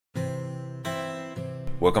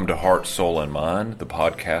Welcome to Heart, Soul, and Mind, the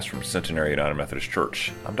podcast from Centenary United Methodist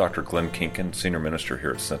Church. I'm Dr. Glenn Kinkin, Senior Minister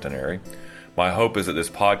here at Centenary. My hope is that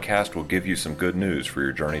this podcast will give you some good news for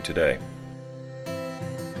your journey today.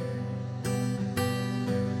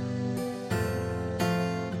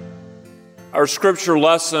 Our scripture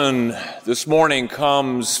lesson this morning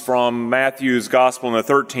comes from Matthew's Gospel in the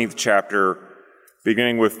 13th chapter,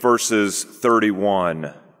 beginning with verses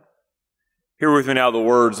 31. Hear with me now the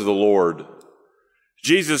words of the Lord.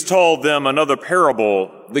 Jesus told them another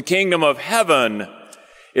parable. The kingdom of heaven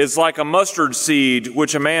is like a mustard seed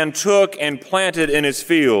which a man took and planted in his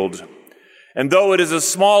field. And though it is the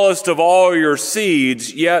smallest of all your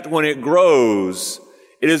seeds, yet when it grows,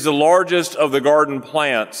 it is the largest of the garden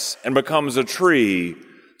plants and becomes a tree,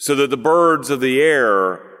 so that the birds of the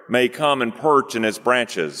air may come and perch in its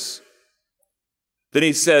branches. Then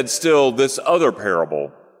he said still this other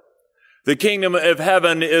parable. The kingdom of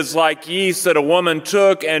heaven is like yeast that a woman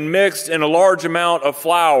took and mixed in a large amount of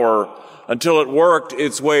flour until it worked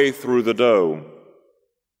its way through the dough.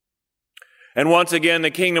 And once again,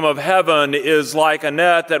 the kingdom of heaven is like a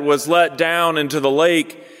net that was let down into the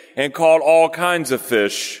lake and caught all kinds of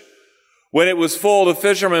fish. When it was full, the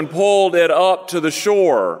fishermen pulled it up to the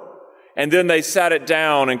shore, and then they sat it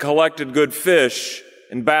down and collected good fish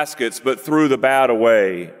in baskets, but threw the bad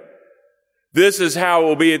away. This is how it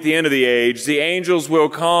will be at the end of the age. The angels will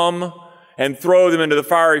come and throw them into the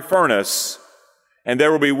fiery furnace, and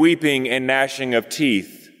there will be weeping and gnashing of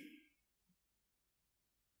teeth.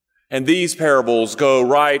 And these parables go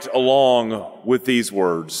right along with these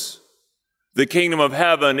words. The kingdom of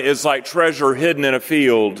heaven is like treasure hidden in a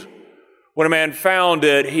field. When a man found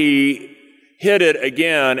it, he hid it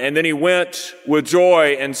again, and then he went with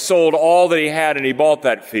joy and sold all that he had, and he bought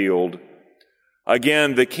that field.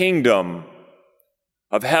 Again, the kingdom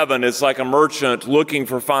of heaven is like a merchant looking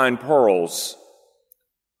for fine pearls.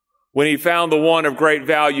 When he found the one of great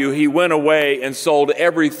value, he went away and sold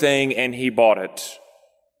everything and he bought it.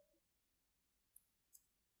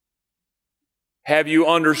 Have you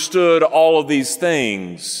understood all of these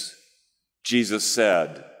things? Jesus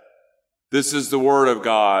said. This is the word of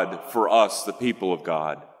God for us, the people of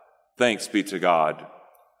God. Thanks be to God.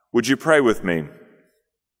 Would you pray with me?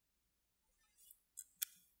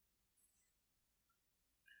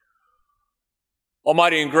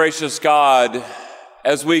 Almighty and gracious God,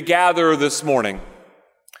 as we gather this morning,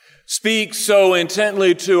 speak so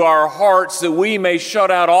intently to our hearts that we may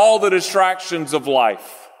shut out all the distractions of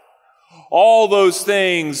life, all those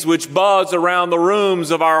things which buzz around the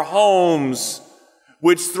rooms of our homes,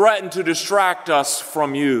 which threaten to distract us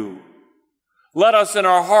from you. Let us in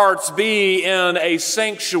our hearts be in a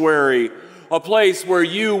sanctuary, a place where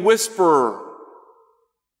you whisper,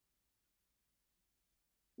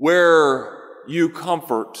 where you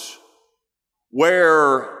comfort,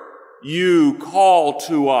 where you call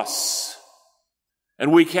to us,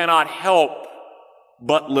 and we cannot help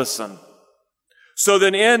but listen. So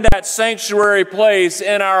then in that sanctuary place,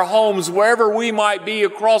 in our homes, wherever we might be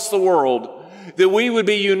across the world, that we would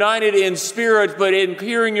be united in spirit, but in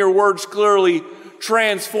hearing your words clearly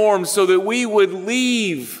transformed, so that we would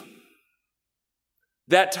leave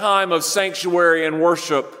that time of sanctuary and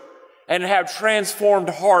worship and have transformed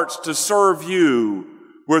hearts to serve you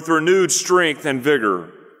with renewed strength and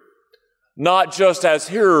vigor, not just as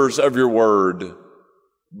hearers of your word,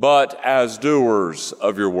 but as doers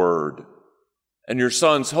of your word. In your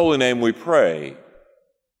Son's holy name we pray.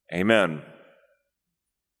 Amen.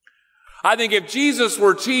 I think if Jesus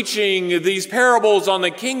were teaching these parables on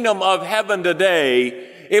the kingdom of heaven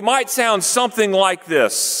today, it might sound something like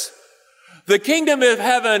this. The kingdom of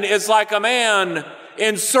heaven is like a man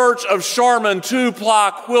in search of Charmin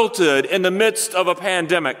 2-ply quilted in the midst of a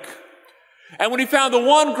pandemic. And when he found the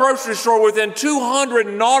one grocery store within 200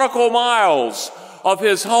 nautical miles of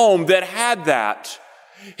his home that had that,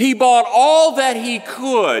 he bought all that he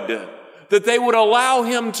could that they would allow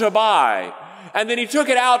him to buy. And then he took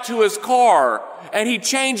it out to his car and he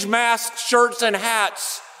changed masks, shirts, and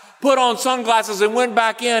hats, put on sunglasses, and went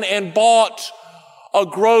back in and bought a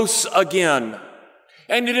gross again.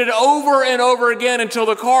 And he did it over and over again until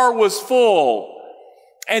the car was full.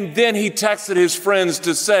 And then he texted his friends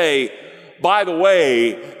to say, by the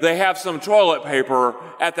way, they have some toilet paper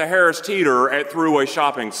at the Harris Teeter at Thruway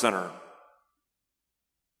Shopping Center.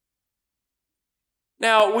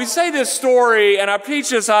 Now, we say this story, and I preach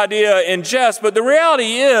this idea in jest, but the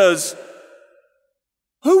reality is,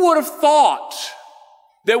 who would have thought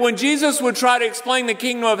that when Jesus would try to explain the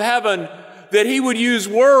kingdom of heaven, that he would use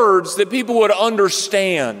words that people would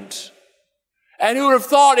understand? And who would have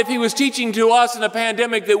thought if he was teaching to us in the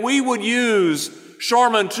pandemic that we would use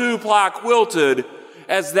Charmin 2-ply quilted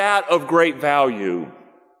as that of great value.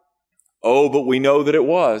 Oh, but we know that it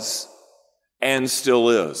was and still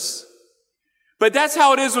is. But that's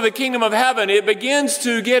how it is with the kingdom of heaven. It begins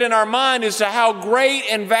to get in our mind as to how great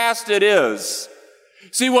and vast it is.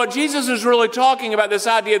 See, what Jesus is really talking about, this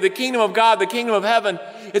idea of the kingdom of God, the kingdom of heaven,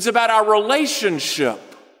 it's about our relationship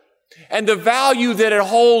and the value that it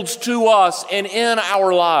holds to us and in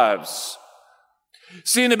our lives.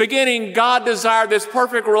 See, in the beginning, God desired this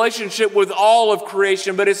perfect relationship with all of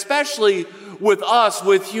creation, but especially with us,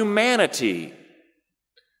 with humanity.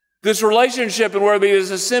 This relationship in where there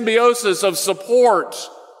is a symbiosis of support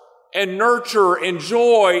and nurture and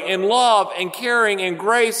joy and love and caring and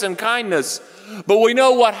grace and kindness. But we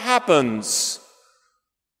know what happens.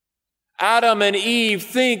 Adam and Eve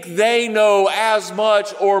think they know as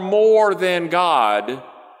much or more than God,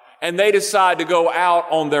 and they decide to go out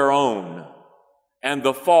on their own, and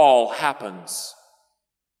the fall happens.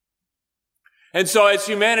 And so as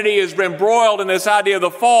humanity has been broiled in this idea of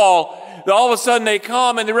the fall, all of a sudden they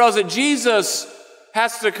come and they realize that Jesus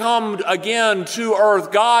has to come again to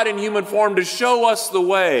earth, God in human form, to show us the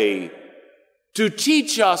way, to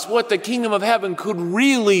teach us what the kingdom of heaven could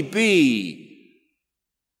really be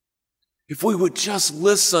if we would just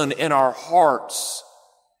listen in our hearts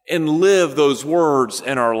and live those words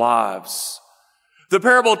in our lives. The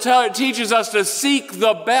parable teaches us to seek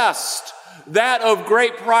the best, that of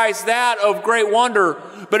great price, that of great wonder,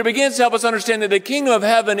 but it begins to help us understand that the kingdom of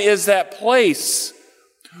heaven is that place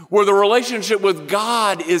where the relationship with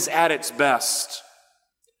God is at its best.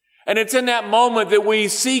 And it's in that moment that we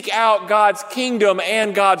seek out God's kingdom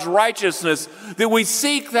and God's righteousness, that we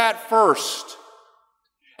seek that first.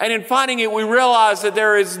 And in finding it, we realize that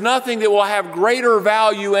there is nothing that will have greater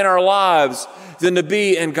value in our lives than to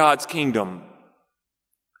be in God's kingdom.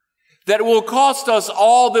 That it will cost us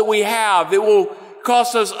all that we have. It will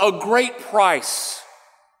cost us a great price.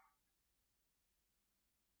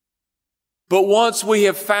 But once we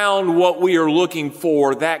have found what we are looking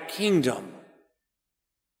for, that kingdom,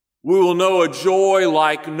 we will know a joy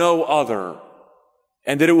like no other,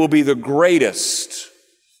 and that it will be the greatest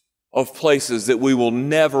of places that we will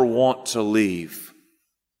never want to leave.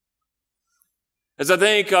 As I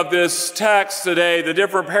think of this text today, the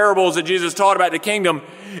different parables that Jesus taught about the kingdom,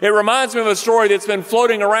 it reminds me of a story that's been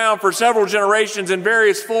floating around for several generations in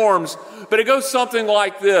various forms, but it goes something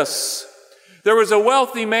like this. There was a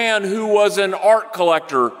wealthy man who was an art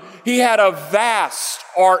collector. He had a vast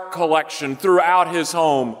art collection throughout his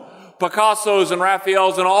home, Picasso's and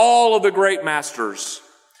Raphael's and all of the great masters.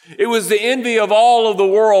 It was the envy of all of the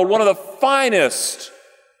world, one of the finest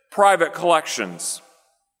private collections.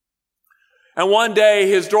 And one day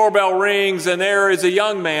his doorbell rings and there is a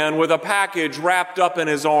young man with a package wrapped up in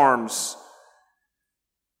his arms.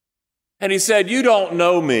 And he said, "You don't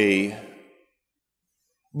know me,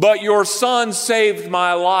 but your son saved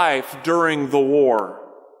my life during the war.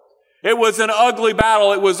 It was an ugly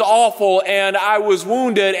battle. It was awful, and I was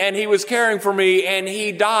wounded, and he was caring for me, and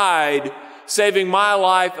he died, saving my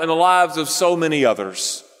life and the lives of so many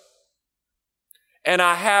others. And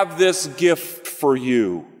I have this gift for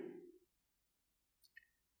you.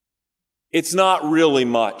 It's not really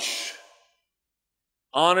much.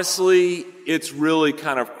 Honestly, it's really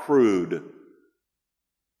kind of crude,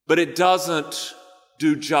 but it doesn't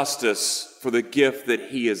do justice for the gift that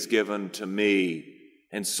he has given to me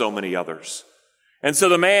and so many others." And so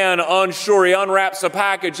the man, unsure, he unwraps a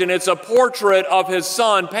package, and it's a portrait of his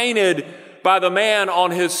son painted by the man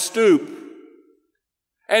on his stoop.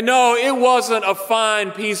 And no, it wasn't a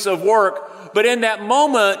fine piece of work, but in that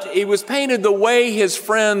moment, he was painted the way his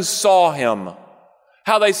friends saw him,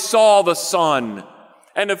 how they saw the son.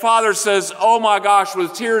 And the father says, "Oh my gosh,"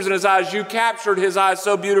 with tears in his eyes, "you captured his eyes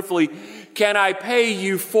so beautifully. Can I pay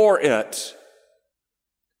you for it?"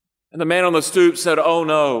 And the man on the stoop said, "Oh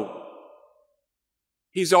no,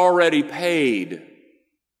 he's already paid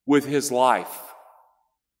with his life."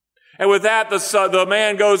 And with that, the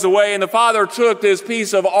man goes away, and the father took this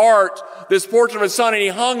piece of art, this portrait of his son, and he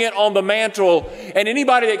hung it on the mantle. And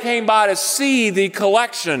anybody that came by to see the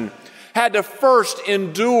collection had to first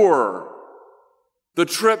endure the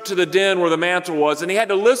trip to the den where the mantle was, and he had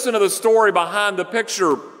to listen to the story behind the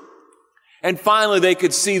picture. And finally, they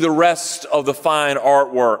could see the rest of the fine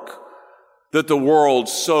artwork that the world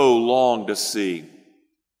so longed to see.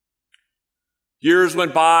 Years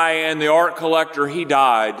went by, and the art collector, he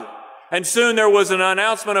died. And soon there was an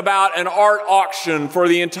announcement about an art auction for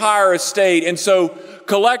the entire estate. And so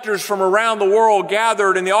collectors from around the world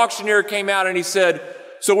gathered, and the auctioneer came out and he said,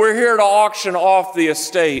 "So we're here to auction off the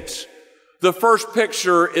estate. The first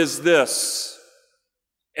picture is this."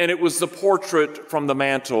 And it was the portrait from the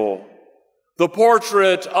mantle. the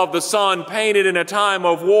portrait of the Son painted in a time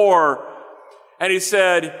of war. And he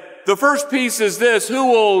said, the first piece is this: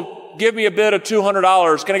 who will give me a bid of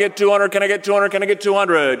 $200? Can I get 200? Can I get 200? Can I get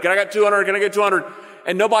 200? Can I get 200? Can I get 200?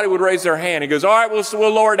 And nobody would raise their hand. He goes, all right,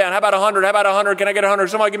 we'll lower it down. How about 100? How about 100? Can I get 100?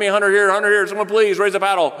 Somebody give me 100 here, 100 here. Someone please raise a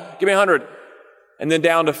paddle. Give me 100. And then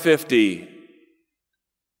down to 50.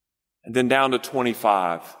 And then down to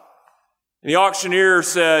 25. And the auctioneer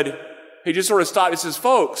said, he just sort of stopped. He says,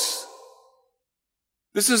 folks,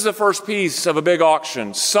 this is the first piece of a big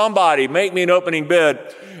auction. Somebody make me an opening bid.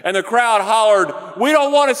 And the crowd hollered, we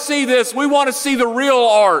don't want to see this. We want to see the real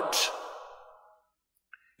art.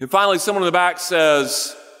 And finally, someone in the back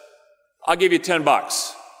says, I'll give you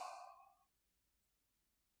 $10.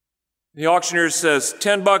 The auctioneer says,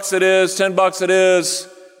 $10 it is, $10 it is.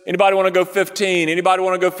 Anybody want to go 15? Anybody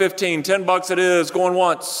want to go 15? $10 it is. Going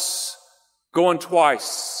once, going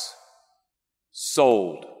twice.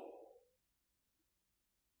 Sold.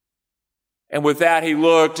 And with that, he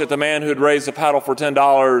looked at the man who had raised the paddle for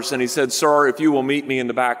 $10 and he said, sir, if you will meet me in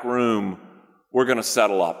the back room, we're going to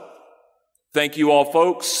settle up. Thank you all,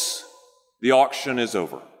 folks. The auction is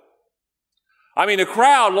over. I mean, the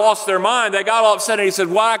crowd lost their mind. They got all upset and he said,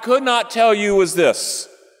 what I could not tell you was this.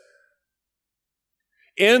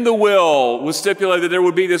 In the will was stipulated that there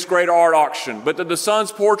would be this great art auction, but that the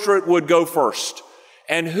Son's portrait would go first.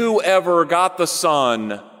 And whoever got the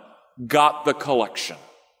Son got the collection.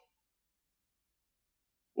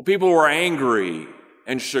 Well, people were angry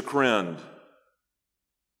and chagrined.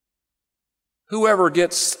 Whoever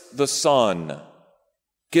gets the Son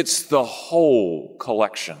gets the whole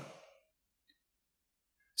collection.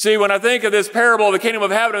 See, when I think of this parable of the kingdom of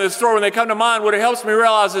heaven and this story, when they come to mind, what it helps me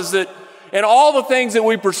realize is that in all the things that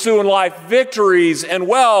we pursue in life, victories and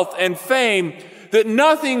wealth and fame, that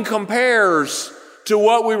nothing compares to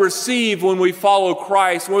what we receive when we follow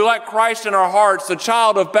Christ. When we let Christ in our hearts, the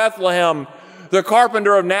child of Bethlehem, the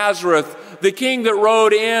carpenter of Nazareth, the king that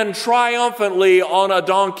rode in triumphantly on a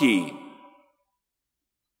donkey,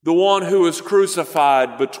 the one who was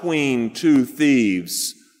crucified between two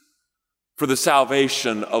thieves for the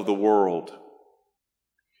salvation of the world.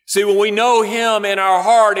 See, when we know Him in our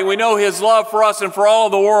heart and we know His love for us and for all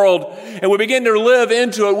of the world, and we begin to live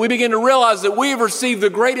into it, we begin to realize that we have received the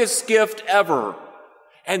greatest gift ever.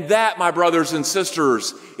 And that, my brothers and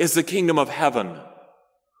sisters, is the kingdom of heaven,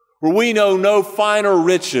 where we know no finer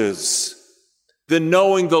riches than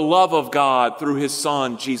knowing the love of God through His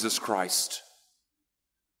Son, Jesus Christ.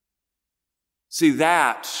 See,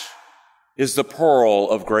 that is the pearl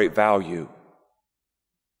of great value.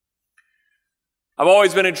 I've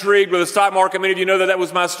always been intrigued with the stock market. Many of you know that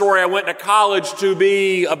was my story. I went to college to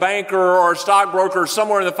be a banker or a stockbroker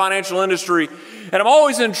somewhere in the financial industry. And I'm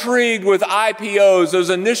always intrigued with IPOs, those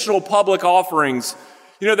initial public offerings.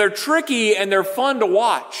 You know, they're tricky and they're fun to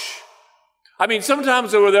watch. I mean,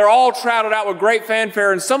 sometimes they're all trotted out with great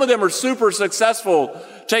fanfare, and some of them are super successful.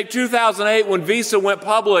 Take 2008 when Visa went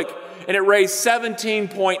public, and it raised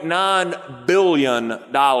 $17.9 billion.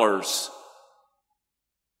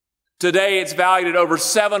 Today, it's valued at over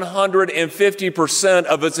 750%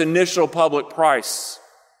 of its initial public price.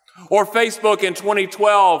 Or Facebook in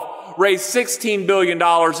 2012 raised $16 billion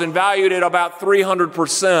and valued at about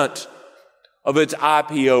 300% of its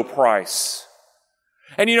IPO price.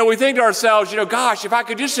 And, we think to ourselves, gosh, if I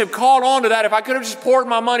could just have caught on to that, if I could have just poured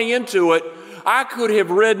my money into it, I could have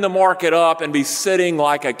ridden the market up and be sitting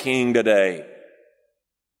like a king today.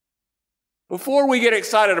 Before we get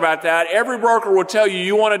excited about that, every broker will tell you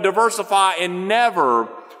you want to diversify and never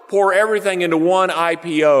pour everything into one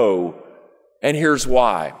IPO. And here's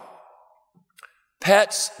why.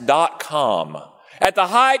 Pets.com. At the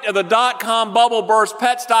height of the .com bubble burst,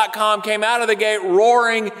 Pets.com came out of the gate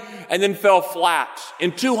roaring and then fell flat.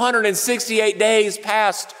 In 268 days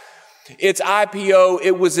past its IPO,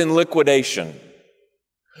 it was in liquidation.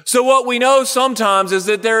 So what we know sometimes is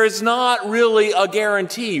that there is not really a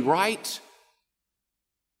guarantee, right?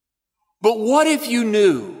 But what if you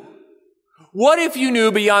knew? What if you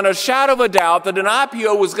knew beyond a shadow of a doubt that an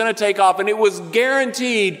IPO was going to take off and it was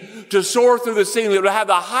guaranteed to soar through the ceiling, it would have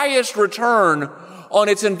the highest return on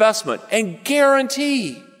its investment, and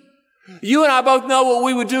guarantee. You and I both know what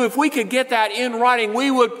we would do if we could get that in writing. We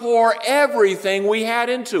would pour everything we had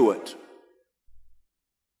into it.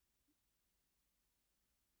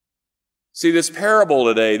 See, this parable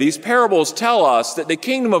today, these parables tell us that the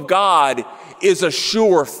kingdom of God is a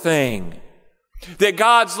sure thing. That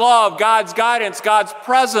God's love, God's guidance, God's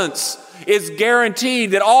presence is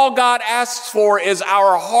guaranteed. That all God asks for is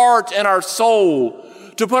our heart and our soul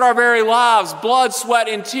to put our very lives, blood, sweat,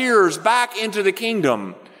 and tears back into the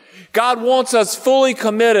kingdom. God wants us fully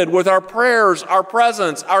committed with our prayers, our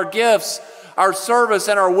presence, our gifts, our service,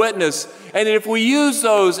 and our witness. And that if we use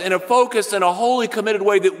those in a focused and a wholly committed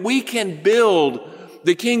way, that we can build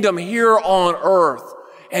the kingdom here on earth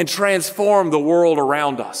and transform the world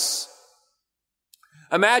around us.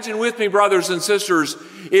 Imagine with me, brothers and sisters,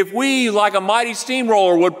 if we, like a mighty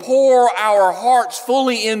steamroller, would pour our hearts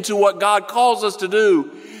fully into what God calls us to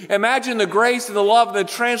do. Imagine the grace and the love and the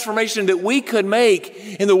transformation that we could make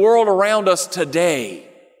in the world around us today,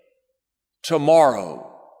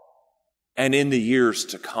 tomorrow, and in the years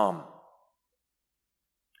to come.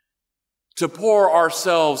 To pour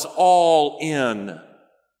ourselves all in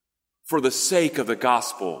for the sake of the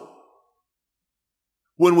gospel.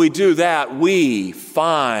 When we do that, we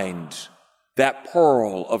find that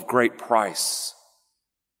pearl of great price.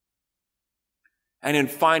 And in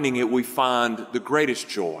finding it, we find the greatest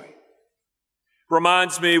joy.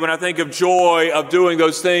 Reminds me, when I think of joy of doing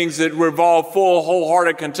those things that involve full,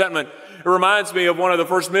 wholehearted contentment, it reminds me of one of the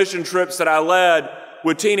first mission trips that I led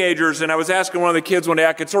with teenagers, and I was asking one of the kids one day,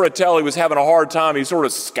 I could sort of tell he was having a hard time. He's sort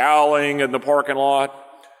of scowling in the parking lot.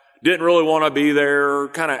 Didn't really want to be there,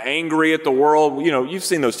 kind of angry at the world. You know, you've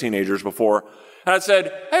seen those teenagers before. And I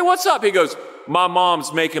said, hey, what's up? He goes, my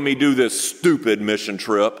mom's making me do this stupid mission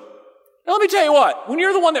trip. Now, let me tell you what, when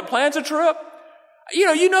you're the one that plans a trip,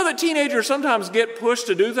 you know that teenagers sometimes get pushed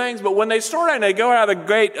to do things, but when they start and they go out of the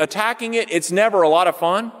gate attacking it, it's never a lot of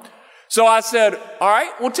fun. So I said, all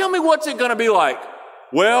right, well, tell me what's it going to be like?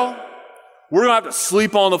 Well, we're going to have to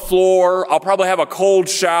sleep on the floor. I'll probably have a cold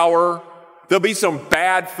shower. There'll be some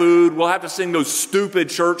bad food. We'll have to sing those stupid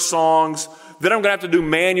church songs. Then I'm going to have to do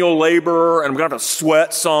manual labor, and I'm going to have to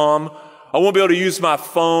sweat some. I won't be able to use my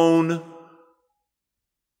phone. And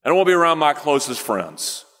I won't be around my closest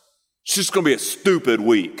friends. It's just going to be a stupid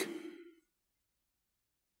week.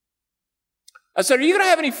 I said, are you going to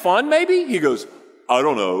have any fun, maybe? He goes, I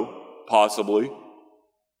don't know, possibly.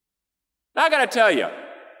 Now, I got to tell you,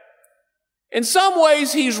 in some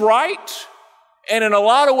ways, he's right. And in a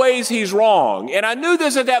lot of ways, he's wrong. And I knew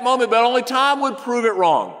this at that moment, but only time would prove it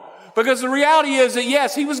wrong. Because the reality is that,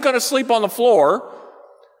 yes, he was going to sleep on the floor.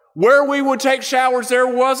 Where we would take showers, there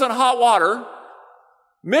wasn't hot water.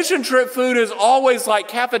 Mission trip food is always like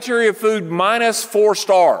cafeteria food minus 4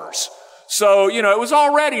 stars. So, it was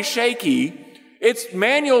already shaky. It's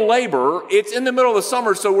manual labor. It's in the middle of the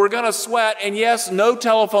summer, so we're going to sweat. And yes, no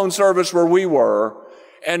telephone service where we were.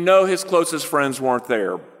 And no, his closest friends weren't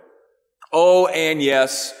there. Oh, and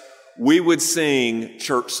yes, we would sing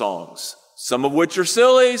church songs, some of which are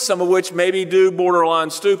silly, some of which maybe do borderline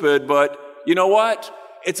stupid, but you know what?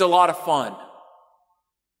 It's a lot of fun.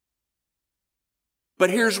 But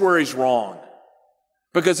here's where he's wrong,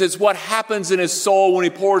 because it's what happens in his soul when he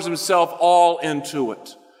pours himself all into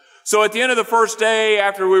it. So at the end of the first day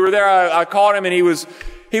after we were there, I called him and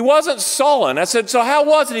he wasn't sullen. I said, so how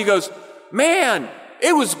was it? He goes, man,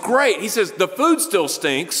 it was great. He says, the food still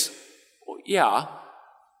stinks. Yeah.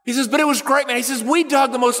 He says, but it was great, man. He says, we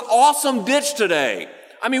dug the most awesome ditch today.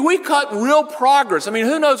 I mean, we cut real progress. I mean,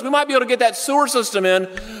 who knows? We might be able to get that sewer system in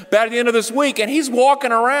by the end of this week. And he's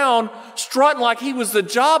walking around strutting like he was the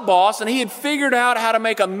job boss and he had figured out how to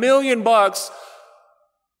make $1 million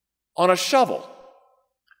on a shovel.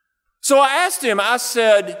 So I asked him, I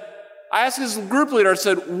asked his group leader, I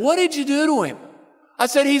said, what did you do to him? I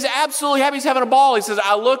said, he's absolutely happy. He's having a ball. He says,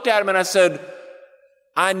 I looked at him and I said,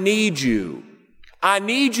 I need you. I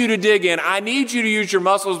need you to dig in. I need you to use your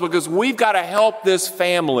muscles because we've got to help this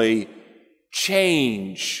family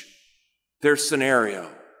change their scenario.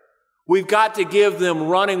 We've got to give them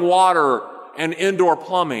running water and indoor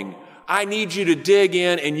plumbing. I need you to dig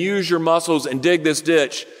in and use your muscles and dig this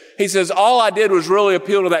ditch. He says, all I did was really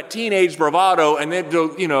appeal to that teenage bravado and then,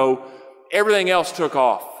 everything else took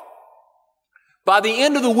off. By the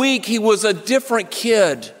end of the week, he was a different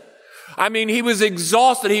kid. I mean, he was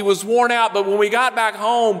exhausted. He was worn out. But when we got back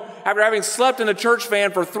home, after having slept in the church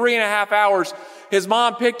van for 3.5 hours, his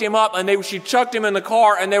mom picked him up and she chucked him in the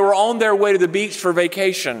car and they were on their way to the beach for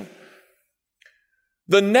vacation.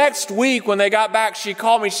 The next week when they got back, she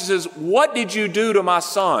called me. She says, what did you do to my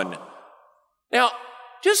son? Now,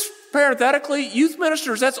 just parenthetically, youth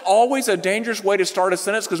ministers, that's always a dangerous way to start a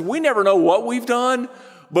sentence because we never know what we've done,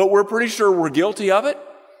 but we're pretty sure we're guilty of it.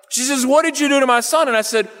 She says, what did you do to my son? And I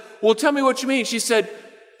said, well, tell me what you mean. She said,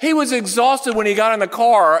 he was exhausted when he got in the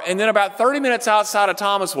car, and then about 30 minutes outside of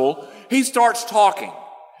Thomasville, he starts talking.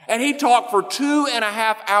 And he talked for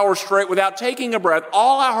 2.5 hours straight without taking a breath.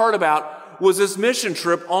 All I heard about was this mission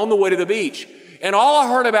trip on the way to the beach. And all I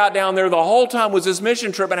heard about down there the whole time was this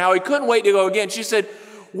mission trip and how he couldn't wait to go again. She said,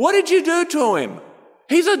 what did you do to him?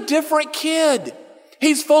 He's a different kid.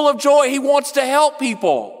 He's full of joy. He wants to help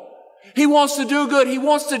people. He wants to do good. He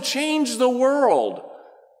wants to change the world.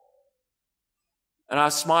 And I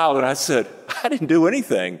smiled and I said, I didn't do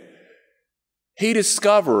anything. He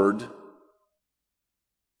discovered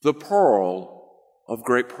the pearl of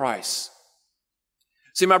great price.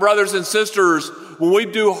 See, my brothers and sisters, when we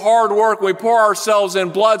do hard work, we pour ourselves in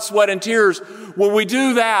blood, sweat, and tears. When we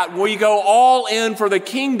do that, we go all in for the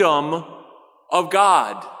kingdom of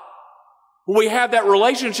God. When we have that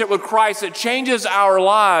relationship with Christ that changes our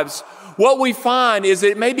lives, what we find is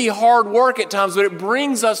that it may be hard work at times, but it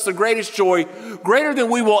brings us the greatest joy, greater than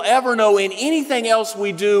we will ever know in anything else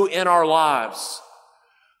we do in our lives.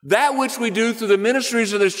 That which we do through the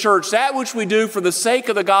ministries of this church, that which we do for the sake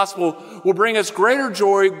of the gospel, will bring us greater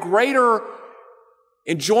joy, greater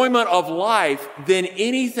enjoyment of life than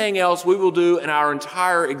anything else we will do in our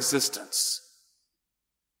entire existence.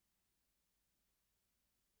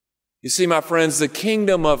 You see, my friends, the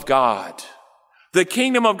kingdom of God, the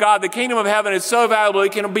kingdom of heaven is so valuable.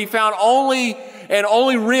 It can be found only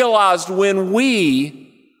realized when we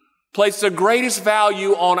place the greatest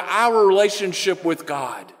value on our relationship with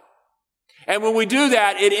God. And when we do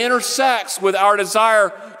that, it intersects with our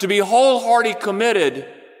desire to be wholeheartedly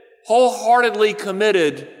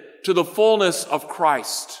committed to the fullness of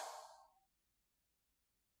Christ.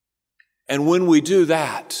 And when we do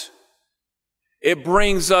that, it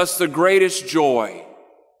brings us the greatest joy,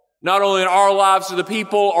 not only in our lives, to the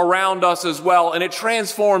people around us as well, and it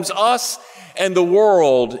transforms us and the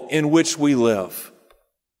world in which we live.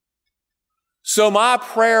 So my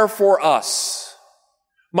prayer for us,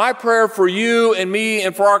 my prayer for you and me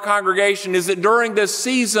and for our congregation is that during this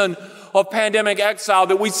season of pandemic exile,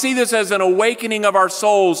 that we see this as an awakening of our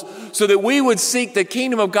souls so that we would seek the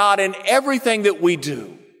kingdom of God in everything that we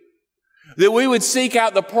do. That we would seek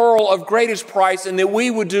out the pearl of greatest price and that we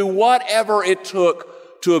would do whatever it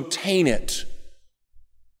took to obtain it.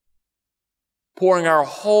 Pouring our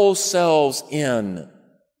whole selves in.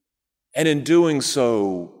 And in doing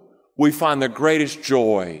so, we find the greatest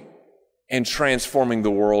joy in transforming the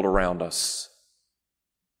world around us.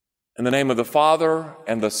 In the name of the Father,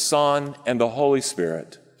 and the Son, and the Holy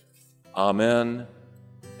Spirit. Amen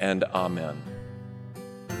and amen.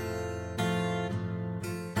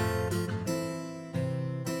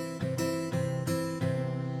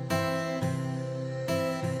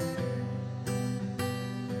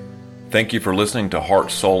 Thank you for listening to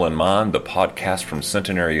Heart, Soul, and Mind, the podcast from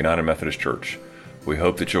Centenary United Methodist Church. We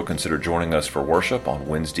hope that you'll consider joining us for worship on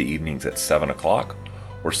Wednesday evenings at 7 o'clock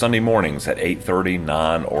or Sunday mornings at 8:30,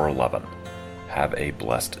 9, or 11. Have a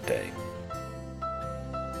blessed day.